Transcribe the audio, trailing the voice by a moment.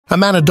A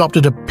man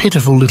adopted a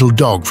pitiful little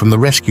dog from the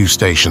rescue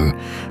station,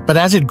 but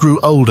as it grew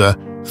older,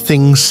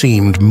 things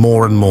seemed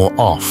more and more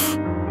off.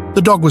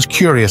 The dog was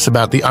curious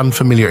about the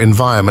unfamiliar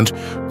environment,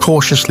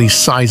 cautiously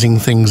sizing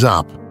things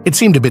up. It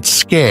seemed a bit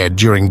scared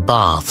during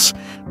baths,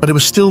 but it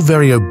was still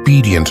very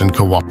obedient and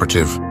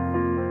cooperative.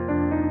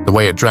 The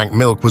way it drank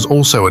milk was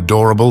also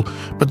adorable,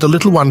 but the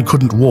little one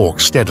couldn't walk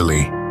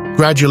steadily.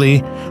 Gradually,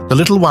 the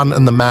little one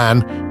and the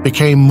man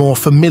became more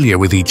familiar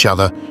with each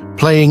other,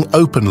 playing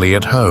openly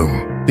at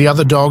home. The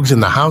other dogs in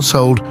the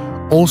household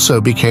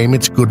also became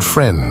its good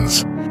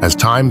friends. As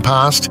time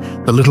passed,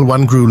 the little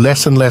one grew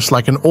less and less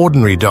like an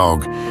ordinary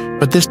dog,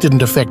 but this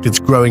didn't affect its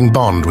growing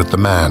bond with the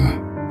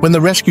man. When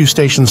the rescue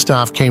station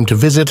staff came to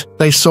visit,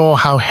 they saw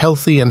how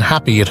healthy and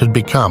happy it had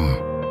become.